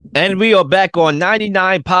And we are back on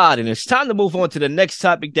 99 Pod, and it's time to move on to the next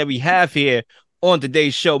topic that we have here on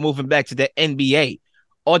today's show, moving back to the NBA.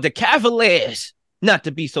 Are the Cavaliers, not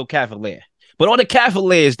to be so cavalier, but are the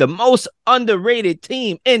Cavaliers the most underrated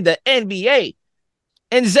team in the NBA?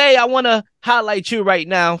 And Zay, I want to highlight you right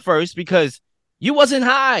now first because you wasn't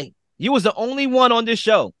high. You was the only one on this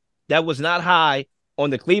show that was not high on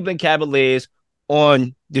the Cleveland Cavaliers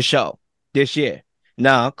on the show this year.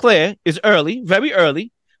 Now, Claire, it's early, very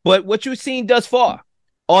early. But what you've seen thus far,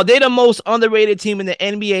 are they the most underrated team in the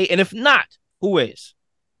NBA? And if not, who is?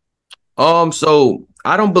 So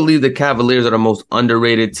I don't believe the Cavaliers are the most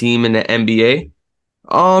underrated team in the NBA.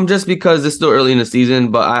 Just because it's still early in the season,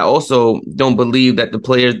 but I also don't believe that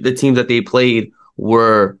the teams that they played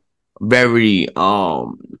were very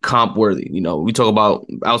comp worthy. You know, we talk about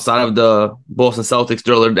outside of the Boston Celtics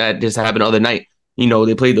thriller that just happened the other night. You know,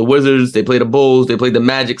 they played the Wizards, they played the Bulls, they played the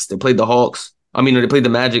Magics, they played the Hawks. They played the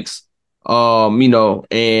Magics. It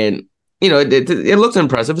looks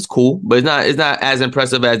impressive. It's cool, but it's not as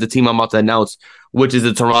impressive as the team I'm about to announce, which is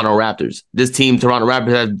the Toronto Raptors. This team, Toronto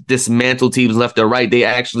Raptors, have dismantled teams left or right. They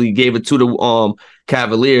actually gave it to the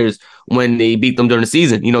Cavaliers when they beat them during the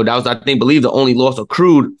season. You know, that was, I believe the only loss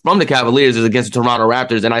accrued from the Cavaliers is against the Toronto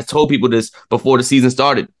Raptors. And I told people this before the season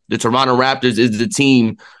started. The Toronto Raptors is the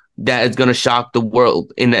team that is going to shock the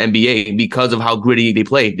world in the NBA because of how gritty they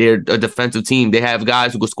play. They're a defensive team. They have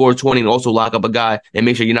guys who can score 20 and also lock up a guy and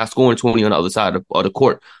make sure you're not scoring 20 on the other side of the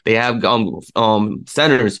court. They have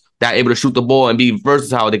centers that are able to shoot the ball and be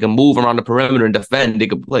versatile. They can move around the perimeter and defend. They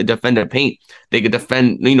could defend the paint. They could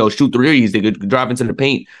defend, shoot threes. They could drive into the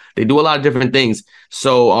paint. They do a lot of different things.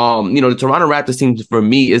 So, the Toronto Raptors team for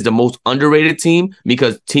me is the most underrated team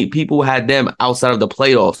because people had them outside of the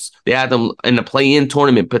playoffs. They had them in the play-in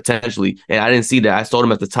tournament potentially, and I didn't see that. I saw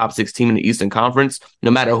them as the top 6 team in the Eastern Conference.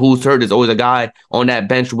 No matter who's hurt, there's always a guy on that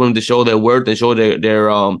bench willing to show their worth and show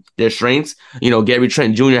their strengths. Gary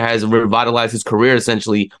Trent Jr. has revitalized his career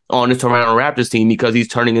essentially on the Toronto Raptors team because he's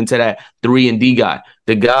turning into that 3-and-D guy,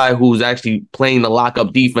 the guy who's actually playing the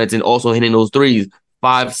lockup defense and also hitting those threes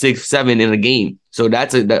 5, 6, 7 in a game. So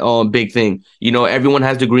that's a big thing. Everyone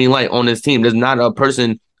has the green light on this team. There's not a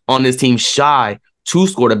person on this team shy to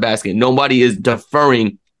score the basket. Nobody is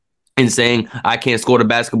deferring and saying, I can't score the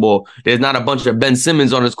basketball. There's not a bunch of Ben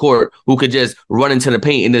Simmons on this court who could just run into the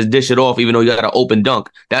paint and just dish it off even though you got an open dunk.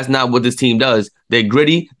 That's not what this team does. They're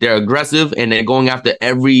gritty, they're aggressive, and they're going after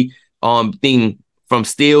every thing from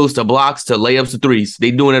steals to blocks to layups to threes.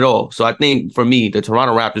 They're doing it all. So I think for me, the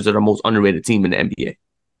Toronto Raptors are the most underrated team in the NBA.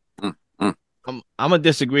 I'm going to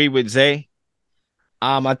disagree with Zay.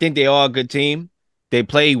 I think they are a good team. They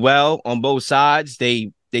play well on both sides.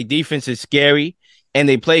 They defense is scary, and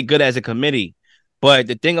they play good as a committee. But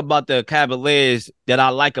the thing about the Cavaliers that I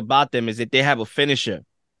like about them is that they have a finisher,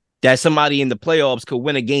 that somebody in the playoffs could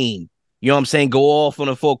win a game. You know what I'm saying? Go off on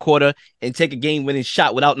the fourth quarter and take a game-winning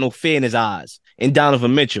shot without no fear in his eyes. And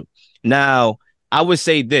Donovan Mitchell. Now, I would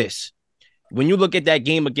say this. When you look at that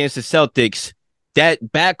game against the Celtics, that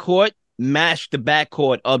backcourt matched the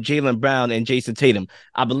backcourt of Jaylen Brown and Jason Tatum.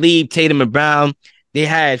 I believe Tatum and Brown, they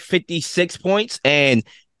had 56 points, and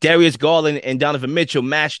Darius Garland and Donovan Mitchell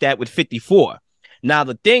matched that with 54. Now,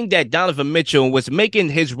 the thing that Donovan Mitchell was making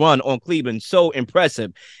his run on Cleveland so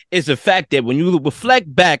impressive is the fact that when you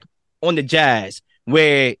reflect back on the Jazz,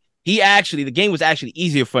 where the game was actually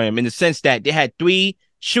easier for him in the sense that they had 3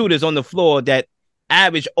 shooters on the floor that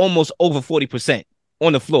averaged almost over 40%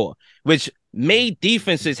 on the floor, which made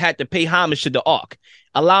defenses had to pay homage to the arc,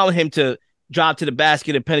 allowing him to drive to the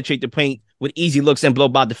basket and penetrate the paint with easy looks and blow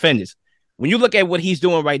by defenders. When you look at what he's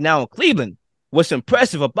doing right now in Cleveland, what's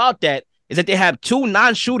impressive about that is that they have 2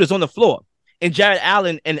 non-shooters on the floor in Jarrett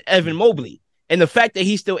Allen and Evan Mobley. And the fact that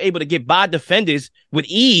he's still able to get by defenders with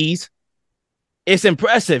ease, it's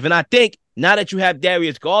impressive. And I think now that you have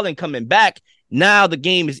Darius Garland coming back, now the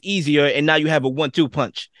game is easier, and now you have a 1-2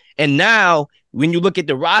 punch. And now when you look at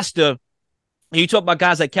the roster, you talk about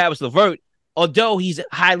guys like Caris LeVert, although he's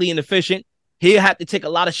highly inefficient, he'll have to take a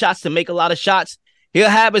lot of shots to make a lot of shots. He'll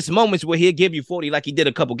have his moments where he'll give you 40 like he did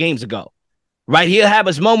a couple games ago, right? He'll have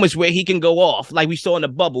his moments where he can go off like we saw in the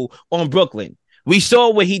bubble on Brooklyn. We saw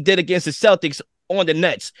what he did against the Celtics on the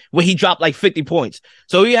Nets, where he dropped like 50 points.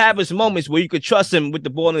 So he have his moments where you could trust him with the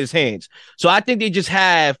ball in his hands. So I think they just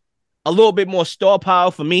have a little bit more star power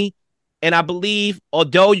for me. And I believe,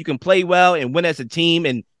 although you can play well and win as a team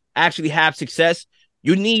and actually have success,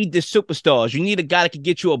 you need the superstars. You need a guy that can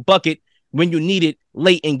get you a bucket when you need it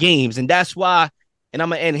late in games. And that's why, and I'm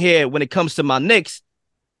going to end here, when it comes to my Knicks,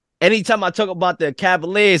 anytime I talk about the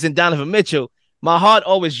Cavaliers and Donovan Mitchell, my heart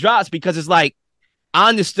always drops because it's like, I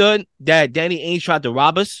understood that Danny Ainge tried to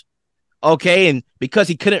rob us. Okay, and because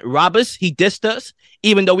he couldn't rob us, he dissed us.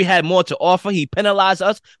 Even though we had more to offer, he penalized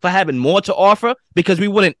us for having more to offer because we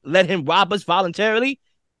wouldn't let him rob us voluntarily.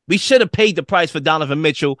 We should have paid the price for Donovan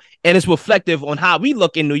Mitchell, and it's reflective on how we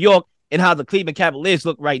look in New York and how the Cleveland Cavaliers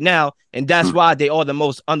look right now, and that's why they are the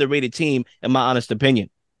most underrated team, in my honest opinion.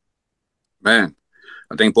 Man,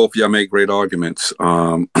 I think both of y'all make great arguments,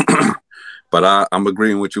 but I'm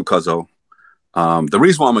agreeing with you, Cuzzo. The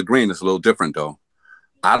reason why I'm agreeing is a little different, though.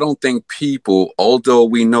 I don't think people, although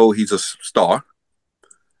we know he's a star,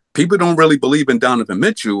 people don't really believe in Donovan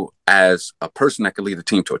Mitchell as a person that could lead a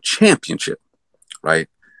team to a championship, right?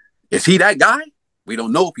 Is he that guy? We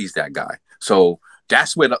don't know if he's that guy. So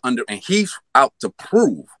that's where and he's out to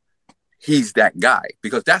prove he's that guy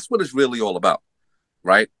because that's what it's really all about,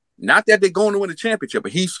 right? Not that they're going to win a championship,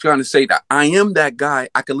 but he's trying to say that I am that guy.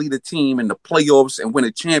 I can lead a team in the playoffs and win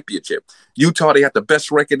a championship. Utah, they have the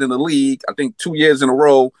best record in the league, I think 2 years in a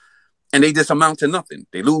row, and they just amount to nothing.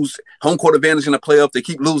 They lose home court advantage in the playoffs. They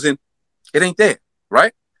keep losing. It ain't there,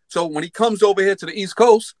 right? So when he comes over here to the East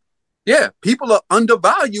Coast, yeah, people are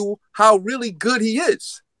undervalue how really good he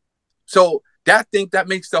is. So that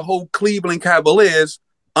makes the whole Cleveland Cavaliers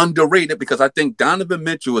underrated because I think Donovan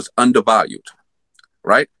Mitchell is undervalued,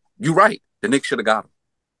 right? You're right. The Knicks should have got him.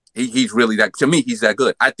 He's really that. To me, he's that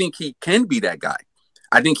good. I think he can be that guy.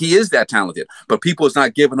 I think he is that talented. But people is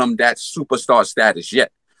not giving him that superstar status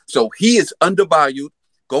yet. So he is undervalued.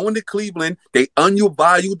 Going to Cleveland, they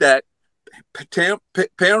undervalue that.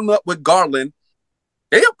 Pairing up with Garland,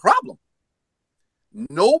 they have a problem.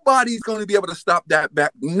 Nobody's going to be able to stop that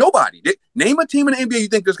back. Nobody. Name a team in the NBA you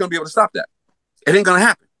think that's going to be able to stop that. It ain't going to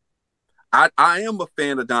happen. I am a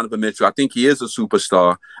fan of Donovan Mitchell. I think he is a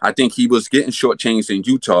superstar. I think he was getting shortchanged in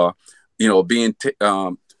Utah, being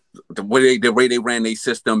the way they ran their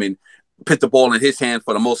system and put the ball in his hand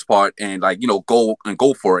for the most part and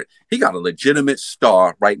go for it. He got a legitimate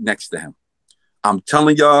star right next to him. I'm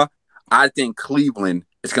telling y'all, I think Cleveland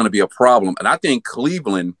is going to be a problem. And I think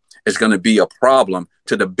Cleveland is going to be a problem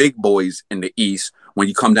to the big boys in the East when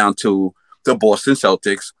you come down to the Boston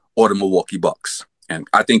Celtics or the Milwaukee Bucks. And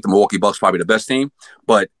I think the Milwaukee Bucks probably the best team,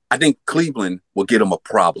 but I think Cleveland will get them a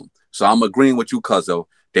problem. So I'm agreeing with you, Cuzzo.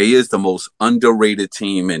 They is the most underrated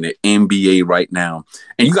team in the NBA right now.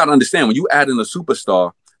 And you got to understand, when you add in a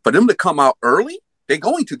superstar, for them to come out early, they're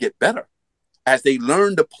going to get better as they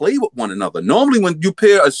learn to play with one another. Normally, when you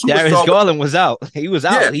pair a superstar... Darius Garland was out. He was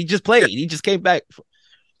out. Yeah, he just played. Yeah. He just came back.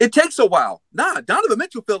 It takes a while. Donovan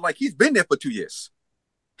Mitchell feels like he's been there for 2 years.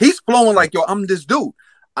 He's flowing like, yo, I'm this dude.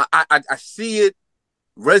 I see it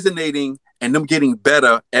resonating and them getting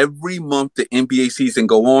better every month the NBA season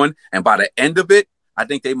go on. And by the end of it, I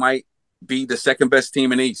think they might be the second best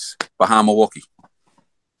team in the East behind Milwaukee.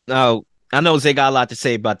 Now, I know Zay got a lot to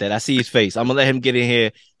say about that. I see his face. I'm going to let him get in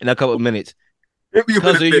here in a couple of minutes.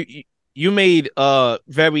 Because you made a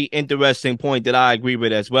very interesting point that I agree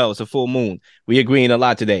with as well. It's a full moon. We agreeing a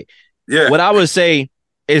lot today. Yeah. What I would say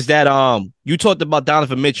is that you talked about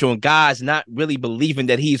Donovan Mitchell and guys not really believing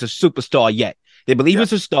that he's a superstar yet. They believe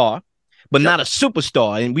he's a star, but not a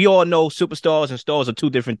superstar. And we all know superstars and stars are two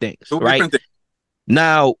different things, right?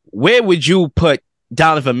 Now, where would you put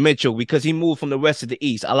Donovan Mitchell? Because he moved from the rest of the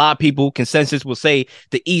East. A lot of people, consensus will say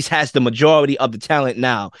the East has the majority of the talent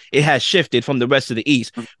now. It has shifted from the rest of the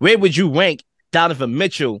East. Where would you rank Donovan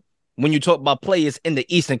Mitchell when you talk about players in the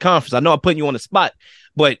Eastern Conference? I know I'm putting you on the spot,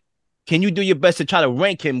 but can you do your best to try to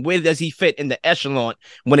rank him? Where does he fit in the echelon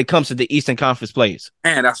when it comes to the Eastern Conference players?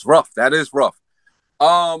 Man, that's rough. That is rough.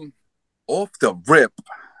 Off the rip,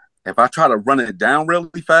 if I try to run it down really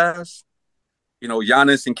fast,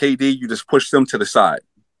 Giannis and KD, you just push them to the side,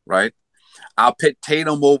 right? I'll pit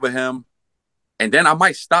Tatum over him, and then I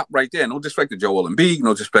might stop right there. No disrespect to Joel Embiid,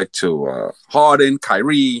 no disrespect to Harden,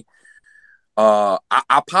 Kyrie. I'll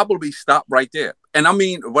probably stop right there. And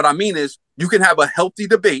what I mean is you can have a healthy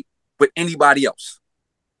debate with anybody else.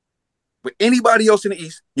 With anybody else in the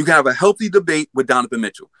East, you can have a healthy debate with Donovan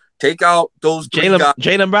Mitchell. Take out those three guys.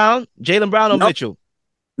 Jaylen Brown or Mitchell?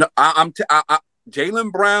 No,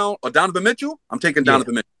 Jaylen Brown or Donovan Mitchell? I'm taking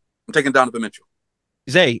Donovan Mitchell. I'm taking Donovan Mitchell.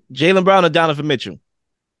 Zay, Jaylen Brown or Donovan Mitchell?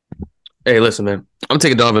 Hey, listen, man. I'm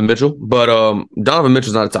taking Donovan Mitchell, but Donovan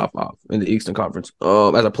Mitchell's not a top 5 in the Eastern Conference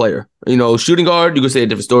as a player. Shooting guard, you could say a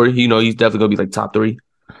different story. He's definitely going to be like top 3,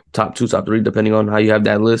 top 2, top 3, depending on how you have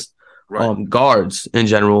that list. Right. Guards in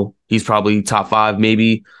general, he's probably top 5,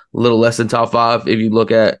 maybe a little less than top 5 if you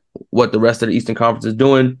look at what the rest of the Eastern Conference is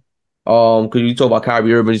doing. Because you talk about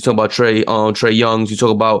Kyrie Irving, you talk about Trae Young, you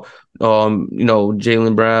talk about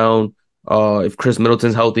Jaylen Brown. If Chris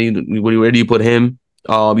Middleton's healthy, where do you put him?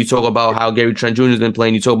 You talk about how Gary Trent Jr. has been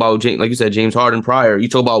playing. You talk about, like you said, James Harden prior. You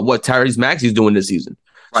talk about what Tyrese Maxey's doing this season.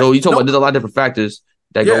 Right. So you talk about there's a lot of different factors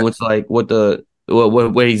that go into like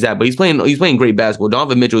where he's at. But he's playing great basketball.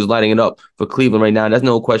 Donovan Mitchell is lighting it up for Cleveland right now. There's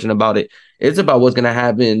no question about it. It's about what's going to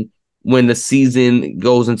happen when the season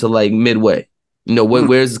goes into like midway. You know,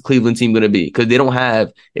 where's the Cleveland team going to be? Because they don't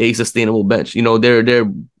have a sustainable bench. You know,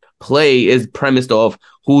 their play is premised off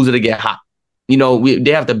who's going to get hot. You know,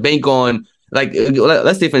 they have to bank on, like,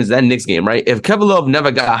 let's say, for instance, that Knicks game, right? If Kevin Love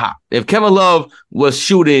never got hot, if Kevin Love was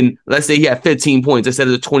shooting, let's say he had 15 points instead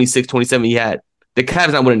of the 26, 27 he had, the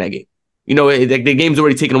Cavs not winning that game. You know, the game's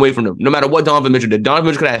already taken away from them. No matter what Donovan Mitchell did. Donovan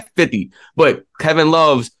Mitchell could have 50, but Kevin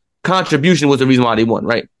Love's contribution was the reason why they won,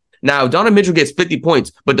 right? Now, if Donovan Mitchell gets 50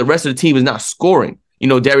 points, but the rest of the team is not scoring, you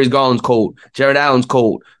know, Darius Garland's cold, Jared Allen's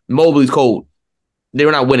cold, Mobley's cold,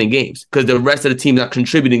 they're not winning games because the rest of the team is not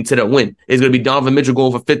contributing to the win. It's going to be Donovan Mitchell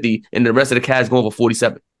going for 50 and the rest of the Cavs going for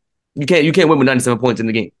 47. You can't win with 97 points in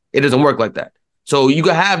the game. It doesn't work like that. So you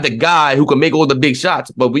can have the guy who can make all the big shots,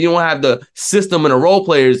 but we don't have the system and the role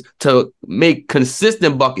players to make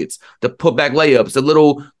consistent buckets, to put back layups, the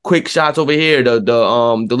little quick shots over here, the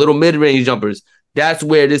little mid-range jumpers. That's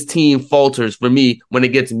where this team falters for me when it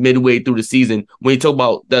gets midway through the season. When you talk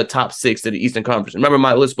about the top 6 to the Eastern Conference. Remember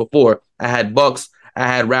my list before? I had Bucks, I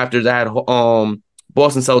had Raptors, I had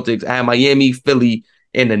Boston Celtics, I had Miami, Philly,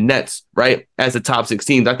 and the Nets, right? As the top 6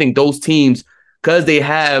 teams. I think those teams, because they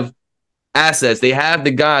have assets, they have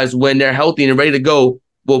the guys when they're healthy and ready to go,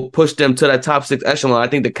 will push them to that top 6 echelon. I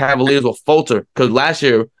think the Cavaliers will falter because last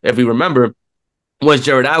year, if we remember, once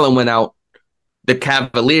Jared Allen went out, the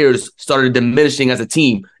Cavaliers started diminishing as a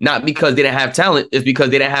team, not because they didn't have talent, it's because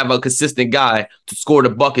they didn't have a consistent guy to score the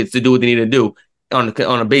buckets to do what they need to do on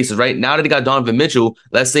a basis, right? Now that they got Donovan Mitchell,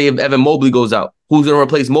 let's say if Evan Mobley goes out, who's going to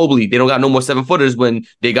replace Mobley? They don't got no more 7-footers when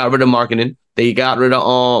they got rid of Markkanen. They got rid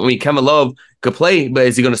of, Kevin Love could play, but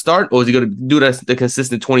is he going to start or is he going to do the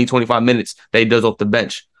consistent 20, 25 minutes that he does off the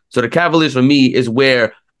bench? So the Cavaliers for me is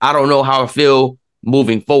where I don't know how I feel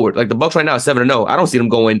moving forward. Like the Bucks right now is 7-0. I don't see them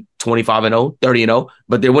going 25-0, 30-0,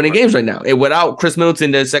 but they're winning games right now. And without Chris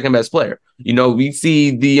Middleton, their second best player. You know, we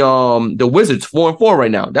see the Wizards 4-4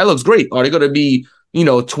 right now. That looks great. Are they going to be,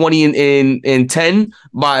 20 and 10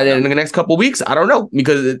 by the next couple of weeks? I don't know,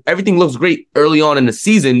 because everything looks great early on in the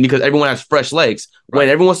season because everyone has fresh legs. When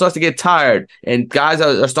everyone starts to get tired and guys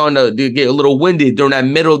are starting to get a little winded during that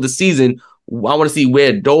middle of the season, I want to see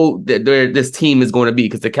where this team is going to be,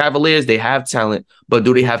 because the Cavaliers, they have talent, but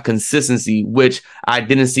do they have consistency, which I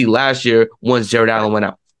didn't see last year once Jared Allen went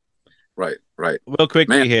out. Right. Real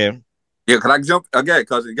quickly here. Yeah, can I jump again,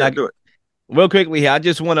 cousin? You got to do it. Real quickly here, I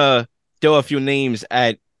just want to throw a few names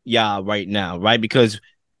at y'all right now, right? Because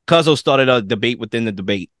Cuzzo started a debate within the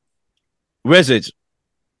debate. Wizards,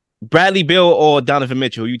 Bradley Beal or Donovan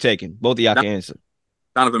Mitchell, who you taking? Both of y'all can answer.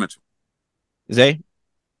 Donovan Mitchell. Zay?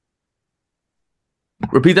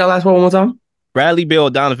 Repeat that last one more time. Bradley Beal or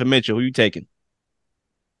Donovan Mitchell, who you taking?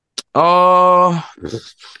 They're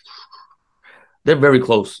very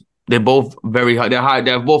close. They're both very high. They're high.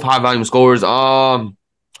 They're both high volume scorers. I'll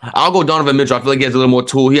go Donovan Mitchell. I feel like he has a little more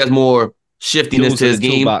tool. He has more shiftiness to his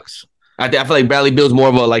game. Toolbox. I feel like Bradley Beal's more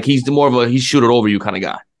of a he shoot it over you kind of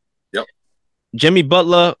guy. Yep. Jimmy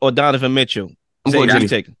Butler or Donovan Mitchell? I'm going Jimmy.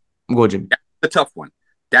 Taking. I'm going Jimmy. That's a tough one.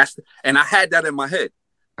 And I had that in my head.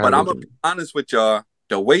 But I'm going to be honest with y'all.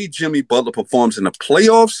 The way Jimmy Butler performs in the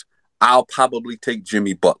playoffs, I'll probably take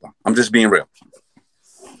Jimmy Butler. I'm just being real.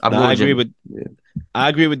 I agree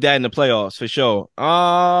with that in the playoffs for sure.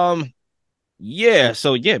 Yeah.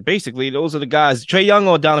 So basically those are the guys. Trae Young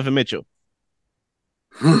or Donovan Mitchell?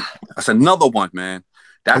 That's another one, man.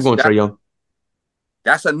 I'm going Trae Young.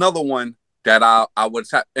 That's another one that I would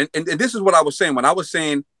have. And this is what I was saying when I was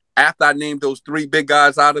saying after I named those 3 big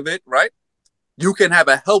guys out of it, right? You can have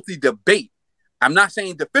a healthy debate. I'm not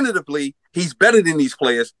saying definitively he's better than these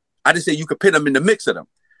players. I just say you could put him in the mix of them.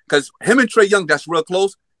 Because him and Trae Young, that's real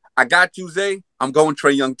close. I got you, Zay. I'm going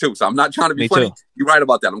Trae Young too. So I'm not trying to be funny. Too. You're right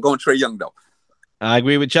about that. I'm going Trae Young though. I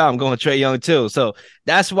agree with y'all. I'm going Trae Young too. So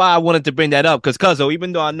that's why I wanted to bring that up. Because Cuzzo,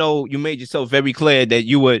 even though I know you made yourself very clear that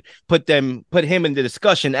you would put him in the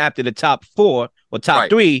discussion after the top 4 or top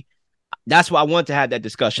 3, that's why I want to have that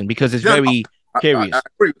discussion, because it's very curious. I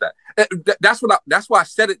agree with that. That's why I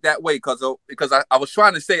said it that way, because I was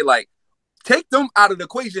trying to say, like, take them out of the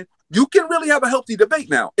equation. You can really have a healthy debate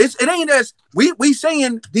now. It ain't as we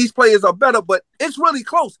saying these players are better, but it's really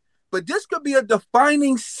close. But this could be a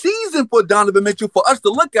defining season for Donovan Mitchell for us to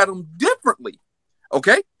look at him differently.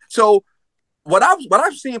 Okay, so what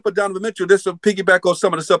I'm seeing for Donovan Mitchell, this will piggyback on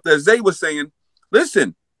some of the stuff that Zay was saying.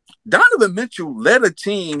 Listen, Donovan Mitchell led a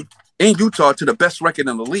team in Utah to the best record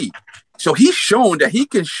in the league. So he's shown that he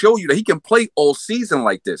can show you that he can play all season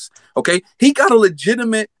like this. Okay. He got a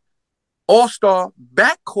legitimate all-star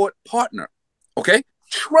backcourt partner. Okay.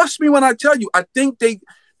 Trust me when I tell you, I think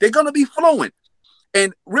they're going to be flowing.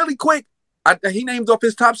 And really quick, he named off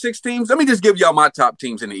his top 6 teams. Let me just give y'all my top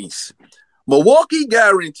teams in the East. Milwaukee,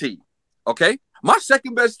 guaranteed. Okay. My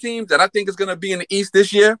second best team that I think is going to be in the East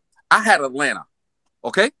this year, I had Atlanta.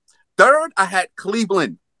 Okay. Third, I had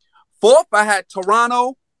Cleveland. Fourth, I had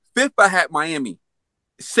Toronto. Fifth, I had Miami.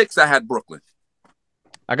 Sixth, I had Brooklyn.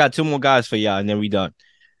 I got 2 more guys for y'all, and then we done.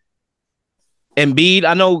 Embiid,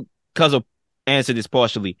 I know Cuzzo answered this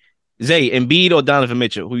partially. Zay, Embiid or Donovan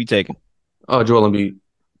Mitchell? Who you taking? Oh, Joel Embiid.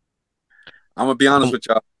 I'm gonna be honest with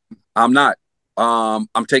y'all. I'm not.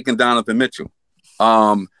 I'm taking Donovan Mitchell.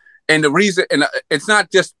 And the reason, and it's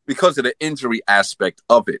not just because of the injury aspect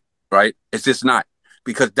of it, right? It's just not.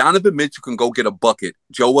 Because Donovan Mitchell can go get a bucket.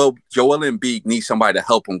 Joel Embiid needs somebody to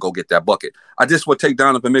help him go get that bucket. I just would take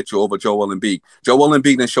Donovan Mitchell over Joel Embiid. Joel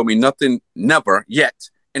Embiid didn't show me nothing, never yet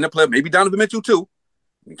in the play. Maybe Donovan Mitchell too.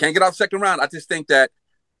 You can't get out second round. I just think that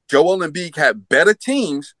Joel Embiid had better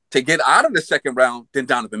teams to get out of the second round than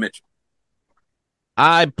Donovan Mitchell.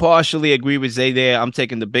 I partially agree with Zay there. I'm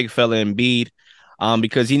taking the big fella Embiid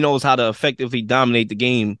because he knows how to effectively dominate the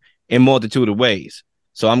game in multitude of ways.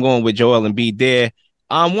 So I'm going with Joel Embiid there.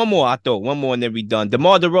 One more and then we done.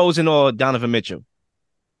 DeMar DeRozan or Donovan Mitchell?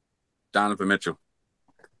 Donovan Mitchell.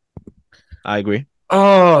 I agree.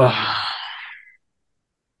 Oh,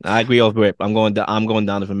 I agree off rip. I'm going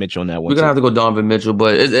Donovan Mitchell on that one. We're gonna have to go Donovan Mitchell,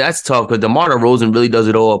 but that's tough because DeMar DeRozan really does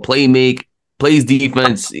it all. Plays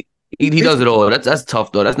defense. He does it all. That's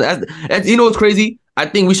tough though. That's you know what's crazy? I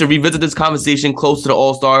think we should revisit this conversation close to the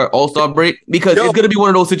All-Star break because it's going to be one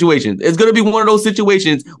of those situations. It's going to be one of those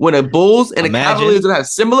situations when the Bulls and the Cavaliers will have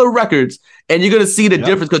similar records, and you're going to see the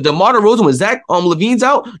difference because DeMar DeRozan, when Zach LaVine's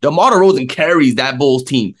out, DeMar DeRozan carries that Bulls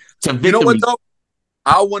team to victory. You know what, though?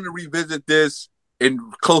 I want to revisit this in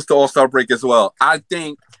close to All-Star break as well. I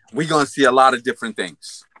think we're going to see a lot of different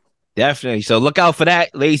things. Definitely. So look out for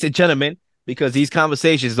that, ladies and gentlemen, because these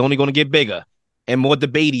conversations are only going to get bigger and more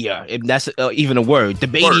debatier, if that's even a word.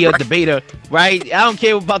 Debater, right? I don't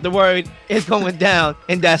care about the word. It's going down,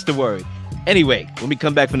 and that's the word. Anyway, when we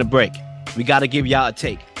come back from the break, we got to give y'all a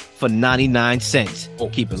take for 99 cents.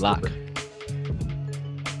 Keep it locked.